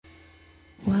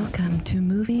to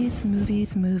Movies,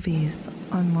 Movies, Movies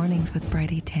on Mornings with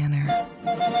Bridie Tanner.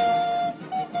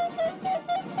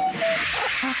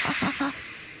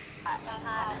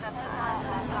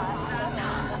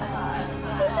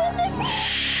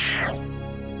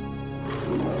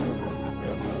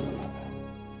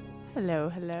 Hello,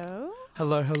 hello.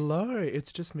 Hello, hello.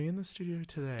 It's just me in the studio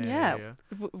today. Yeah,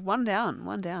 one down.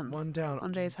 One down.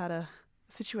 Andre's had a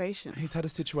situation. He's had a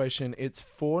situation. It's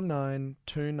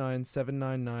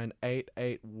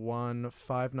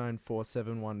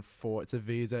 4929799881594714. It's a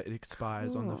visa. It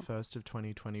expires on the 1st of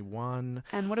 2021.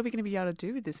 And what are we going to be able to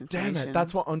do with this information? Damn it.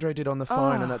 That's what Andre did on the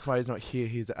phone, and that's why he's not here.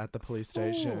 He's at the police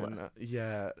station.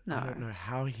 Yeah. No. I don't know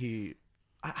how he...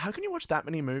 How can you watch that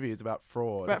many movies about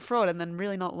fraud? About fraud and then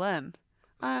really not learn?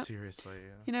 Seriously.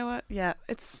 Yeah. You know what? Yeah,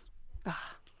 it's...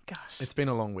 gosh. It's been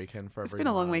a long weekend for everyone. It's been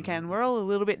a long weekend. We're all a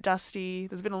little bit dusty.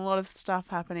 There's been a lot of stuff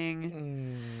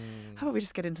happening. How about we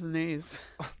just get into the news?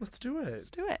 Let's do it.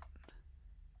 Let's do it.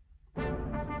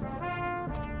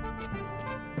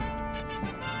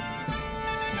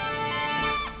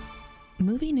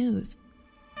 Movie news.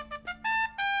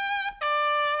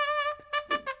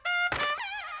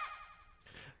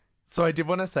 So I did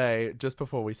want to say, just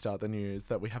before we start the news,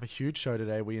 that we have a huge show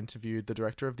today. We interviewed the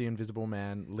director of The Invisible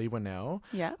Man, Leigh Whannell,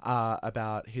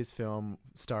 about his film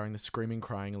starring the screaming,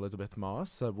 crying Elizabeth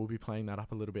Moss. So we'll be playing that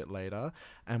up a little bit later.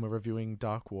 And we're reviewing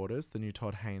Dark Waters, the new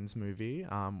Todd Haynes movie,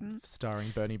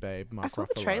 starring Bernie Babe, Mark Ruffalo. I saw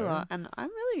the trailer, and I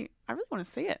really want to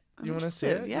see it. You want to see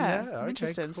it? Yeah, I'm okay,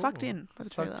 interested. Cool. Sucked in by the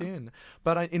trailer. Sucked in.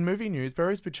 But in movie news,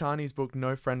 Beres Bucciani's book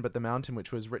No Friend But the Mountain,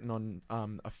 which was written on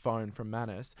a phone from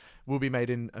Manus, will be made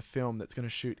in a film that's going to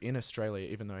shoot in Australia,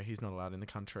 even though he's not allowed in the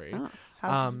country. Oh,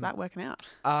 how's that working out?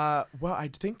 Well, I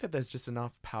think that there's just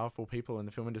enough powerful people in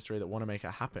the film industry that want to make it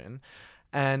happen.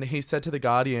 And he said to The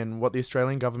Guardian, what the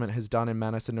Australian government has done in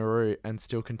Manus and Nauru and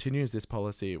still continues this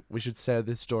policy, we should share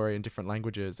this story in different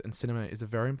languages, and cinema is a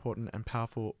very important and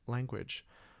powerful language.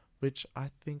 Which I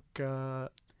think he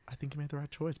made the right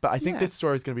choice. But I think this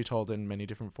story is going to be told in many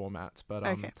different formats. But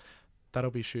that'll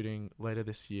be shooting later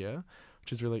this year,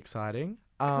 which is really exciting.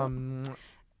 Cool.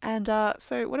 And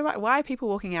so why are people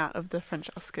walking out of the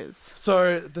French Oscars?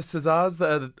 So the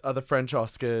Césars are the French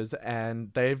Oscars,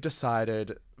 and they've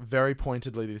decided very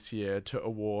pointedly this year to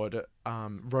award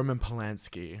Roman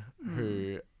Polanski,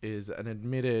 who is an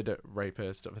admitted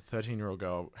rapist of a 13-year-old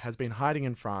girl, has been hiding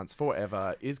in France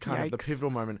forever, is kind of the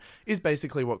pivotal moment, is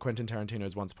basically what Quentin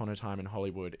Tarantino's Once Upon a Time in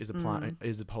Hollywood is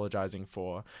apologizing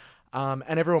for. And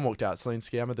everyone walked out. Celine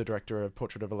Sciamma, the director of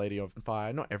Portrait of a Lady on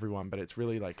Fire, not everyone, but it's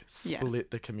really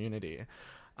split the community.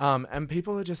 And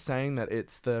people are just saying that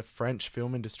it's the French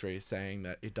film industry saying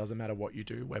that it doesn't matter what you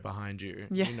do, we're behind you.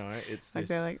 Yeah. You know, it's like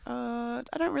they're like, I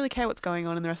don't really care what's going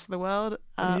on in the rest of the world.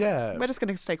 We're just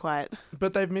going to stay quiet.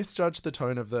 But they've misjudged the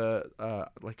tone of the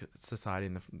society,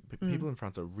 and the people in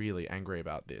France are really angry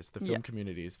about this. The film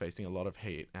community is facing a lot of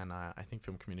hate, and I think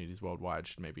film communities worldwide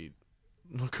should maybe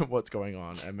look at what's going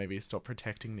on and maybe stop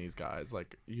protecting these guys.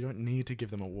 Like, you don't need to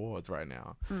give them awards right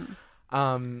now.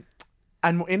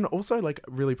 And in also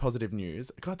really positive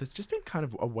news, God, there's just been kind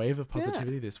of a wave of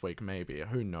positivity this week. Maybe,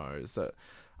 who knows?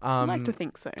 I like to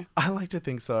think so. I like to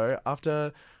think so.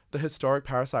 After the historic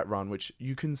Parasite run, which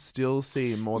you can still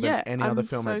see more than any other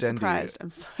film at Dendy. I'm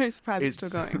so surprised it's still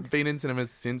going. Been in cinemas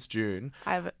since June.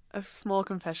 I have a small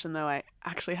confession though. I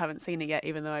actually haven't seen it yet,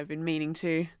 even though I've been meaning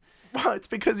to. Well, it's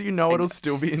because it'll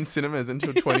still be in cinemas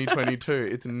until 2022.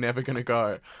 It's never going to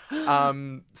go.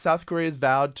 South Korea's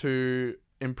vowed to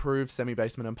improve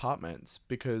semi-basement apartments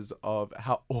because of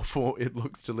how awful it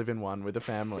looks to live in one with a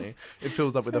family. It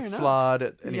fills up with a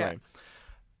flood. Anyway,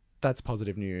 that's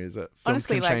positive news. Films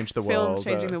Honestly, can change the world. Films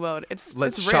changing the world.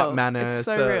 Let's it's shut real. Manus. It's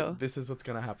so real. This is what's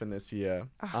going to happen this year.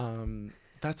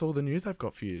 That's all the news I've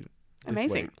got for you this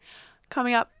Amazing. week.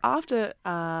 Coming up after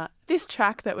this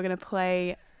track that we're going to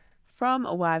play from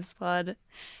A Wives' Blood,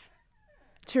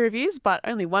 2 reviews, but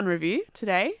only 1 review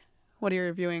today. What are you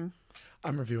reviewing?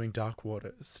 I'm reviewing Dark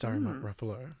Waters, starring Mark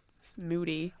Ruffalo. It's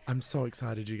moody. I'm so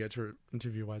excited you get to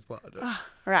interview Wives' Blood. All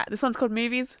right, this one's called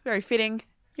Movies. Very fitting.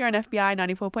 You're on FBI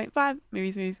 94.5.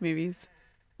 Movies, movies, movies.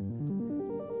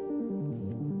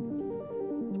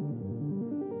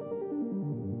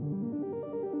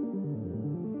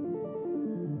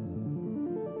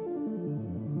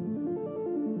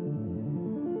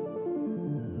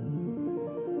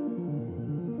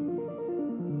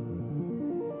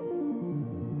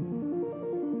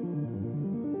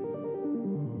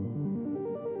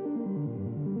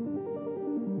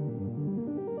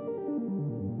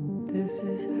 This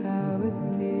is how it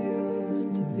feels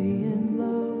to be in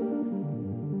love.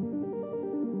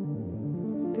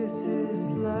 This is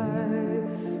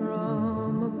life from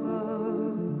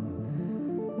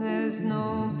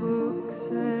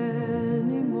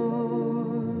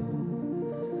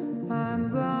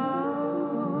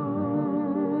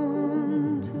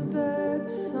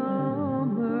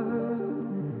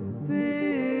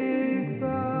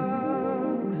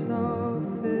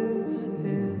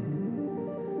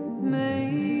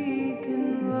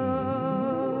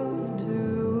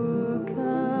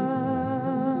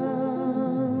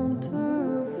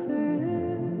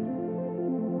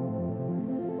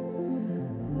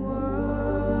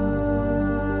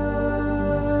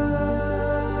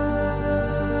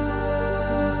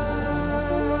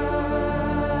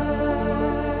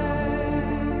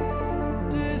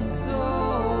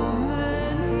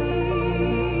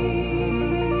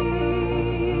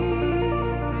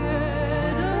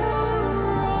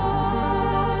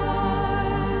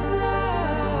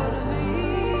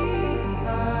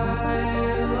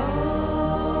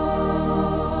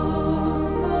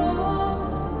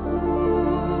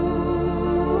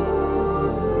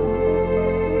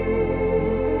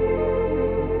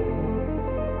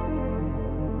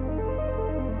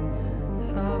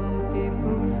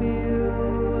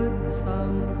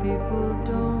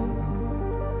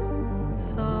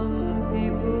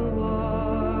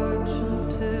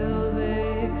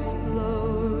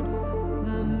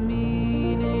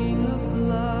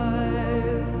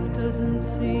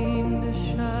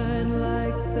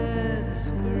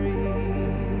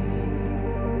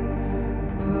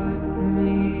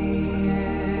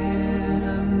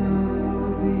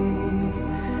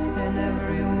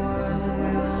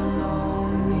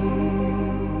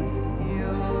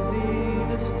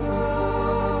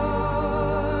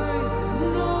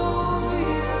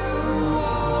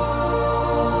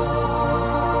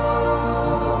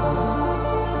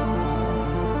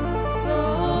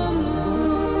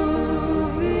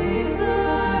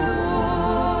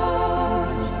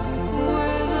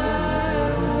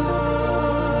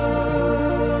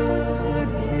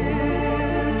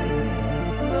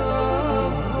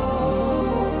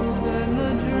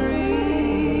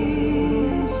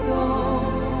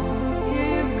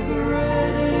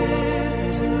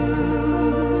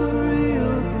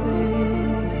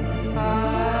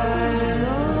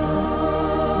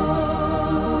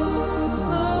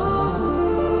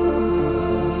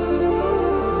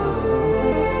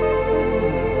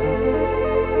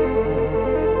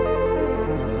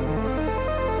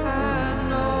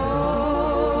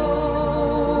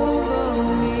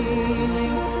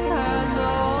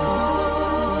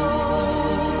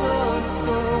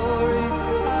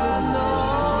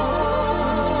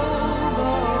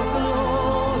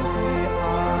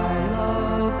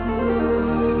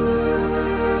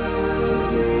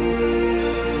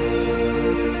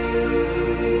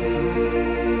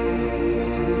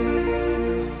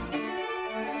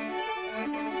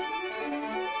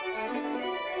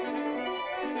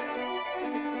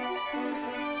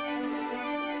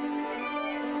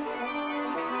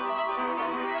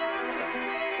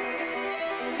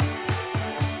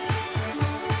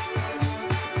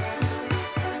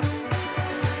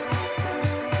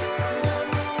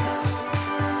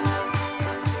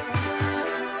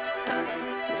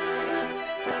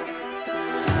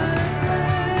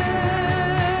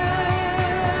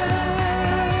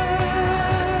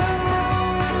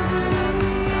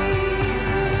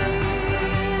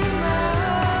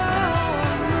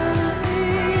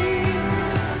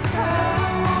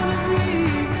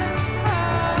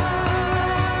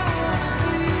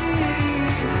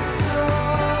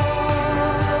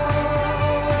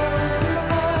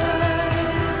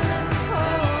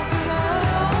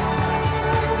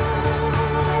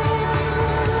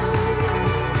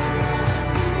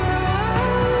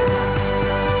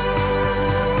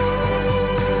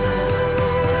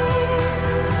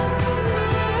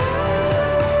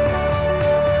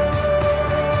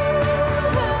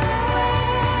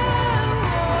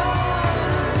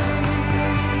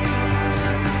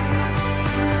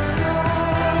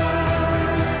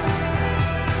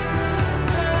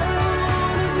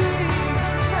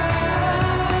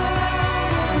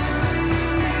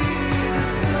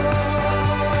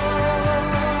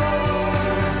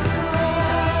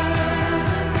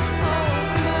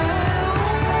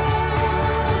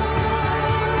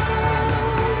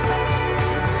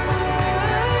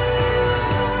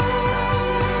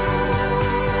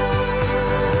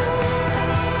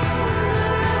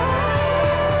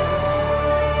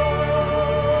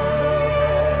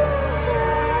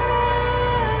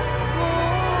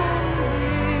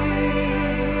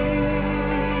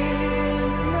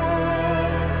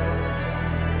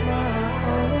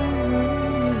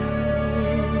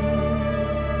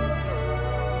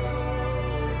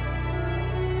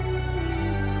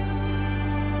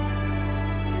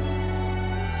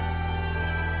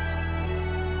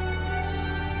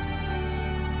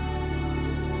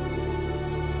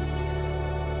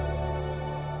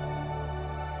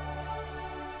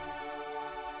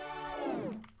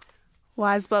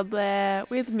Wise Blood there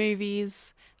with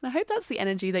movies. And I hope that's the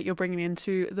energy that you're bringing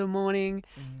into the morning.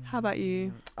 How about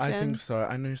you, I Jen? think so.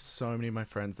 I know so many of my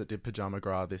friends that did Pajama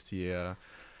Gra this year.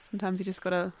 Sometimes you just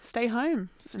got to stay home.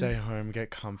 Stay home,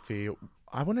 get comfy.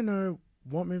 I want to know,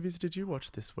 what movies did you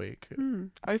watch this week?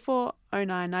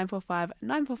 0409 945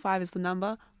 945 is the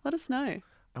number. Let us know.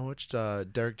 I watched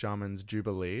Derek Jarman's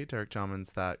Jubilee. Derek Jarman's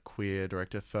that queer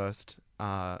director, first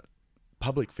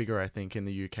public figure, I think, in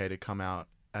the UK to come out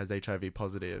as HIV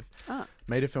positive.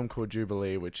 Made a film called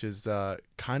Jubilee, which is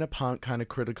kind of punk, kind of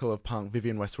critical of punk.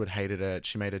 Vivienne Westwood hated it.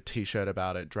 She made a T-shirt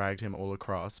about it, dragged him all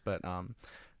across. But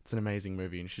it's an amazing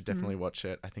movie, and you should definitely watch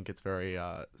it. I think it's very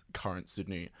current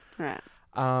Sydney. Right.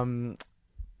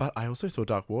 But I also saw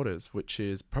Dark Waters, which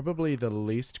is probably the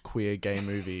least queer gay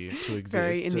movie to exist.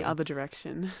 Very in the other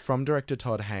direction. From director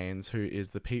Todd Haynes, who is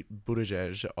the Pete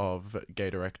Buttigieg of gay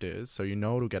directors. So you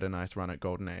know it'll get a nice run at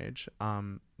Golden Age.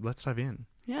 Let's dive in.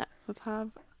 Yeah, let's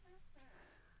have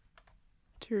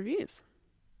 2 reviews.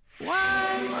 No.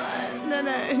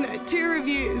 2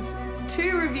 reviews.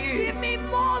 2 reviews. Give me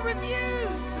more reviews.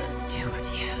 2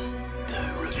 reviews.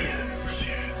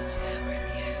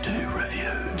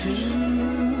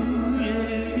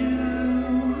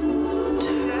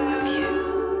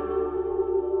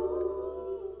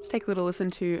 Let's take a little listen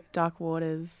to Dark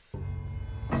Waters.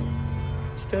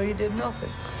 Still, you did nothing.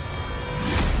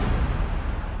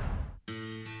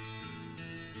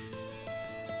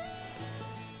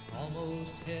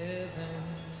 Almost heaven,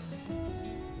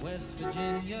 West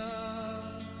Virginia,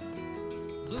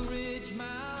 Blue Ridge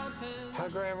Mountains. Hi,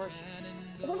 Grammars.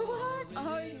 What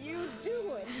are you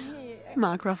doing here?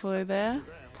 Mark Ruffalo there,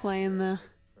 playing the...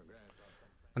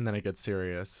 And then it gets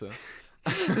serious.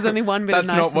 There's only one bit of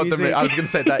That's nice not what music. I was going to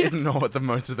say, that is not what the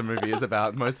most of the movie is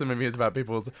about. Most of the movie is about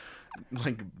people's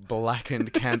like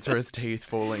blackened, cancerous teeth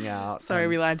falling out. Sorry,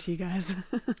 we lied to you guys.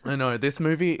 I know. This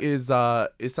movie is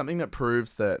something that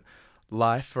proves that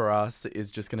life for us is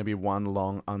just going to be one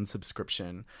long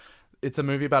unsubscription. It's a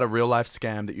movie about a real life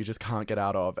scam that you just can't get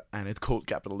out of, and it's called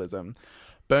capitalism.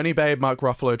 Bernie babe Mark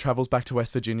Ruffalo travels back to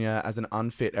West Virginia as an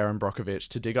unfit Erin Brockovich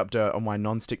to dig up dirt on why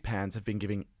non-stick pans have been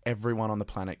giving everyone on the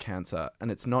planet cancer, and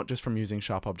it's not just from using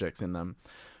sharp objects in them.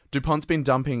 DuPont's been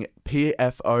dumping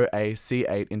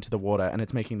PFOA-C8 into the water, and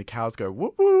it's making the cows go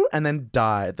woo woo and then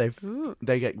die.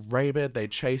 They get rabid, they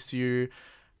chase you,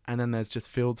 and then there's just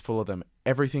fields full of them.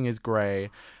 Everything is grey.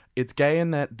 It's gay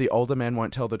in that the older men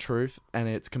won't tell the truth, and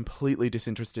it's completely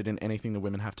disinterested in anything the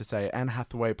women have to say. Anne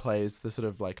Hathaway plays the sort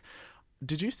of like...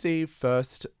 Did you see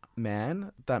First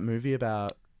Man, that movie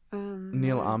about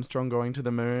Neil Armstrong going to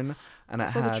the moon? And I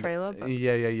saw the trailer. But...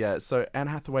 Yeah. So Anne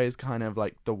Hathaway is kind of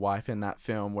like the wife in that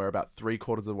film, where about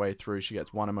 3/4 of the way through, she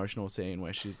gets one emotional scene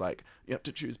where she's like, you have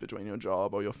to choose between your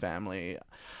job or your family.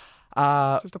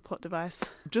 Just a plot device.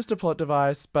 Just a plot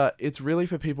device, but it's really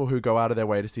for people who go out of their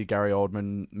way to see Gary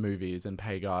Oldman movies and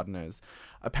pay gardeners.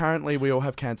 Apparently, we all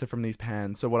have cancer from these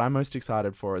pans, so what I'm most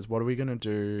excited for is, what are we going to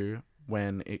do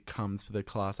when it comes for the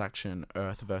class action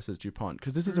Earth versus DuPont?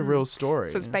 Because this is a real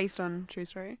story. So it's based on true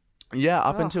story? Yeah,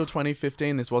 up until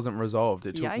 2015, this wasn't resolved.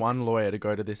 It took one Yikes. lawyer to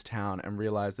go to this town and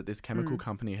realize that this chemical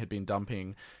company had been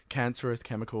dumping cancerous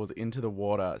chemicals into the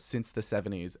water since the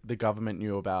 70s. The government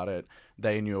knew about it.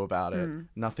 They knew about it.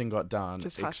 Nothing got done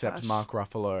Just hush, except hush. Mark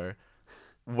Ruffalo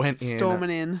went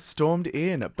in. Stormed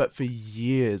in. But for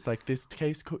years, like this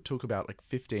case took about like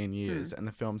 15 years and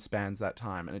the film spans that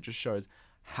time. And it just shows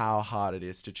how hard it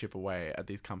is to chip away at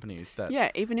these companies that... Yeah,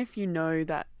 even if you know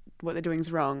that what they're doing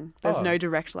is wrong, there's no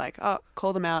direct like, oh,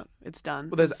 call them out, it's done.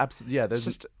 Well, there's it's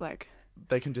just like...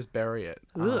 They can just bury it.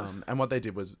 Ugh. And what they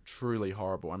did was truly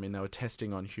horrible. I mean, they were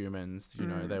testing on humans, you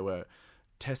know, they were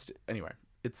anyway,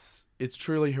 it's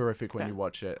truly horrific when you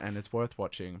watch it, and it's worth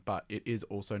watching, but it is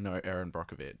also no Erin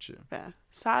Brockovich. Fair.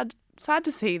 Sad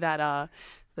to see that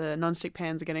the non-stick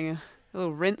pans are getting a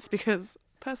little rinse, because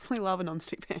I personally love a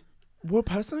non-stick pan. Well,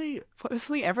 personally,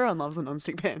 everyone loves a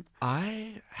non-stick pan.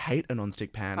 I hate a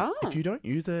non-stick pan. Oh. If you don't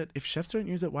use it, if chefs don't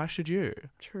use it, why should you?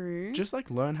 True. Just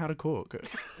like learn how to cook.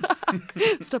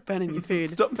 Stop burning your food.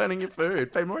 Stop burning your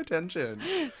food. Pay more attention.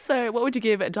 So, what would you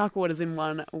give Dark Waters in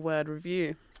one word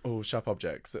review? Oh, sharp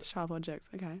objects. Sharp objects.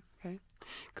 Okay.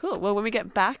 Cool. Well, when we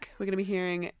get back, we're going to be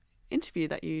hearing an interview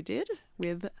that you did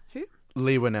with who?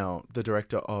 Leigh Whannell, the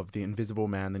director of The Invisible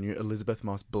Man, the new Elizabeth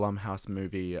Moss Blumhouse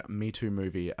movie, Me Too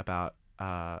movie about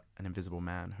an invisible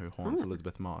man who haunts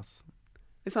Elizabeth Moss.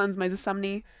 This one's Moses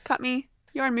Sumney. Cut me.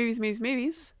 You're on Movies.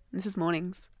 And this is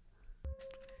Mornings.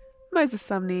 Moses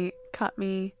Sumney, cut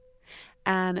me.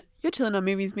 And you're chilling on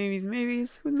Movies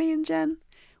with me and Jen.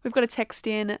 We've got a text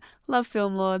in. Love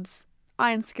Film Lords.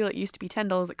 Iron skillet used to be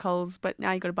 $10 at Coles, but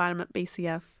now you got to buy them at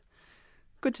BCF.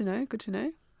 Good to know. Good to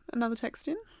know. Another text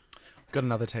in. Got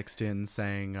another text in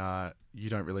saying you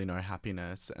don't really know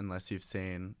happiness unless you've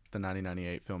seen the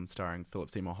 1998 film starring Philip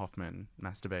Seymour Hoffman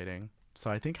masturbating. So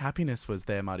I think Happiness was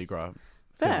their Mardi Gras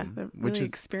Fair. film, They're which really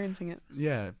is experiencing it.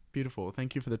 yeah, beautiful.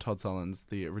 Thank you for the Todd Solondz,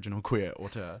 the original queer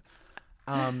auteur.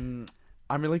 I'm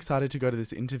really excited to go to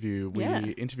this interview. We Yeah.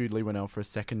 interviewed Lee Winnell for a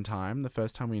second time. The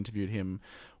first time we interviewed him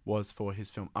was for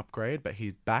his film Upgrade, but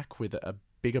he's back with a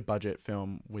bigger budget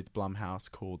film with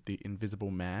Blumhouse called The Invisible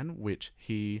Man, which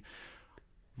he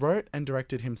wrote and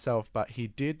directed himself, but he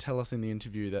did tell us in the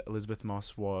interview that Elizabeth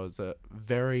Moss was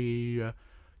very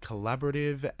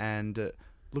collaborative, and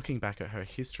looking back at her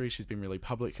history, she's been really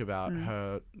public about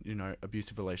her,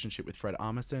 abusive relationship with Fred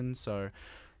Armisen. So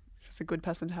She's a good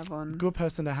person to have on. good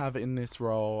person to have in this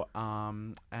role.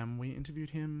 And we interviewed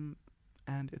him,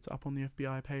 and it's up on the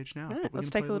FBI page now. All but right, we're let's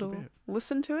gonna take play a little bit.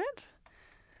 listen to it.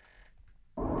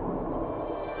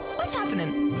 What's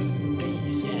happening?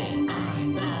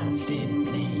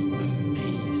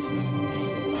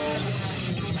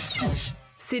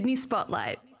 Sydney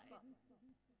Spotlight.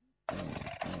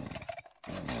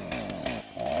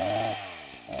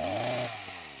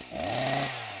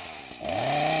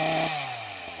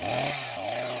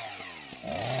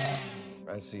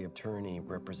 As the attorney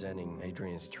representing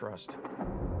Adrian's trust,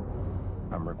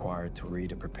 I'm required to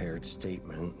read a prepared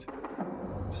statement.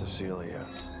 Cecilia,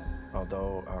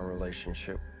 although our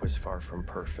relationship was far from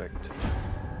perfect,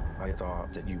 I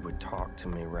thought that you would talk to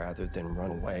me rather than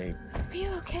run away. Are you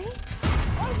okay?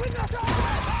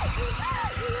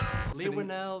 Lee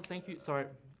Winnell, thank you. Sorry.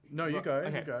 No, you go.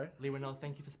 You go. Lee Winnell,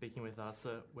 thank you for speaking with us.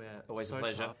 We're Always a so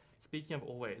pleasure. chuffed. Speaking of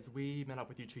always, we met up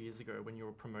with you 2 years ago when you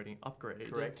were promoting Upgrade.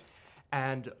 Correct.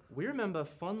 And we remember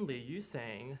fondly you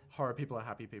saying, Horror people are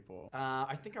happy people.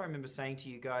 I think I remember saying to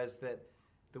you guys that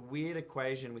the weird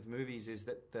equation with movies is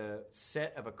that the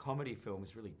set of a comedy film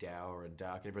is really dour and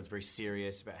dark, and everyone's very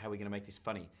serious about how we're going to make this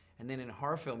funny. And then in a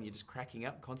horror film, you're just cracking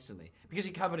up constantly because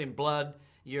you're covered in blood.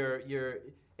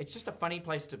 It's just a funny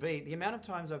place to be. The amount of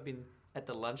times I've been at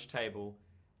the lunch table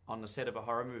on the set of a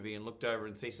horror movie and looked over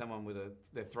and see someone with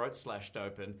their throat slashed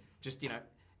open, just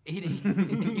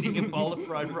eating a bowl of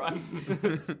fried rice.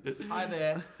 Hi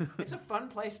there. It's a fun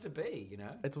place to be,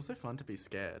 It's also fun to be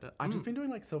scared. I've just been doing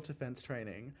like self-defense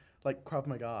training, like Krav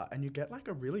Maga, and you get like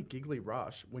a really giggly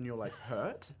rush when you're like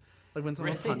hurt, like when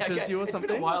someone Really? punches Okay. you or It's something.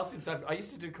 been a while since I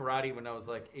used to do karate when I was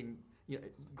like in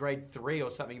grade 3 or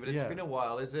something, but it's Yeah. been a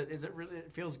while. Is it really?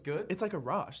 It feels good. It's like a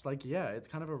rush. Like it's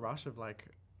kind of a rush of like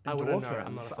I wouldn't know. endorphins.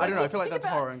 I'm not a I don't know. I fan. feel like Think that's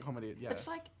about- horror and comedy. Yeah. It's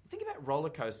like, think about roller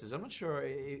coasters. I'm not sure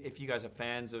if you guys are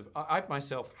fans of. I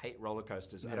myself hate roller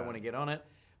coasters. I Yeah. don't want to get on it.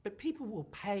 But people will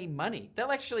pay money.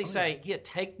 They'll actually say, "Here,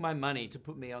 take my money to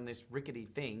put me on this rickety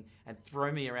thing and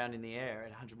throw me around in the air at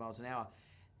 100 miles an hour."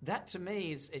 That to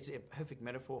me is a perfect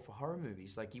metaphor for horror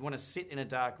movies. Like you want to sit in a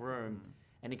dark room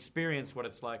and experience what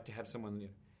it's like to have someone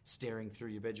staring through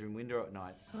your bedroom window at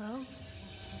night. Hello?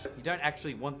 You don't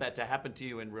actually want that to happen to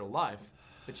you in real life,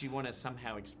 but you want to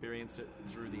somehow experience it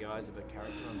through the eyes of a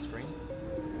character on screen.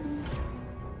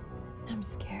 I'm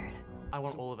scared. I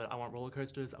want all of it. I want roller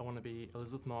coasters. I want to be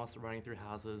Elizabeth Moss running through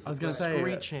houses. I was gonna say-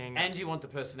 screeching. And you want the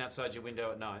person outside your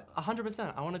window at night.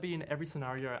 100%. I want to be in every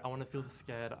scenario. I want to feel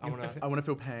scared. I want to. I want to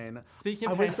feel pain. Speaking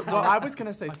of I was, pain, well, I was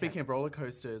gonna say, speaking of roller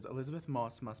coasters, Elizabeth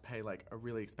Moss must pay like a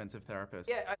really expensive therapist.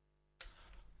 Yeah,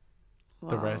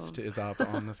 The rest is up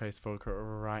on the Facebook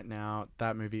right now.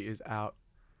 That movie is out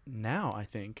now, I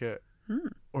think.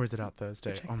 Or is it out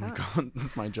Thursday? check Oh my out. god,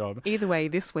 that's my job. Either way,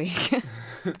 this week.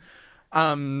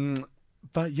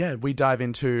 But yeah, we dive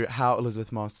into how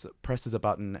Elizabeth Moss presses a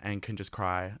button and can just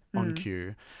cry on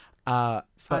cue.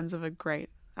 Signs of a great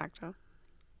actor.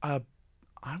 I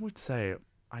would say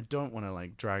I don't want to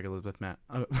like drag Elizabeth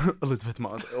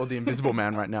Moss or The Invisible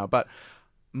Man right now, but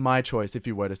my choice, if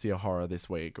you were to see a horror this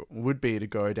week, would be to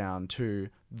go down to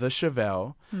the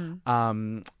Chevelle.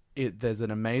 There's an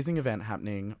amazing event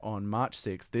happening on March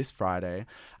 6th, this Friday.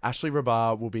 Ashley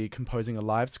Rabar will be composing a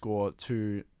live score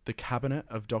to The Cabinet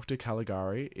of Dr.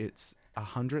 Caligari. It's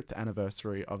 100th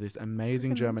anniversary of this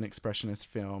amazing German expressionist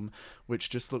film, which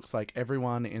just looks like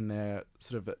everyone in their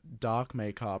sort of dark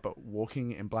makeup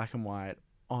walking in black and white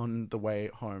on the way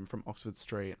home from Oxford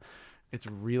Street. It's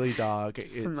really dark.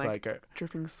 Some, It's like a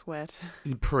dripping sweat.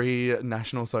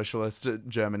 pre-National Socialist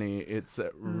Germany. It's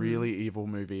a really evil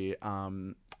movie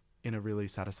in a really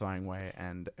satisfying way,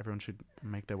 and everyone should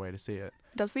make their way to see it.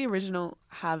 Does the original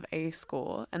have a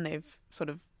score and they've sort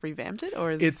of revamped it,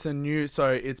 or is It's a new, so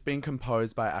it's been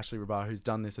composed by Ashley Rabar, who's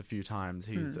done this a few times.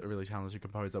 He's a really talented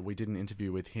composer. We did an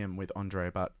interview with him with Andre,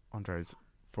 but Andre's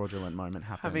fraudulent moment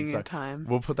happened. Having so a time.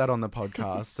 We'll put that on the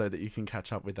podcast so that you can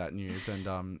catch up with that news. And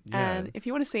yeah. And if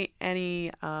you want to see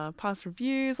any past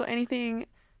reviews or anything,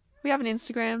 we have an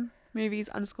Instagram,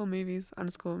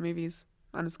 movies_movies_movies_,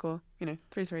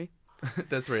 33.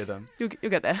 There's 3 of them. You'll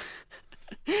get there.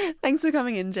 Thanks for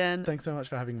coming in, Jen. Thanks so much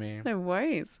for having me. No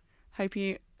worries. Hope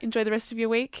you enjoy the rest of your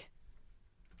week.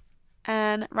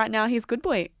 And right now, here's Good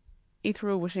Boy,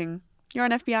 Ethereal Wishing. You're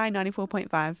on FBI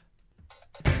 94.5.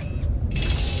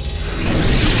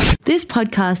 This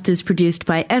podcast is produced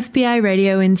by FBI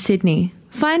Radio in Sydney.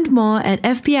 Find more at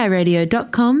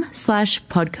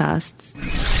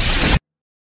fbiradio.com/podcasts.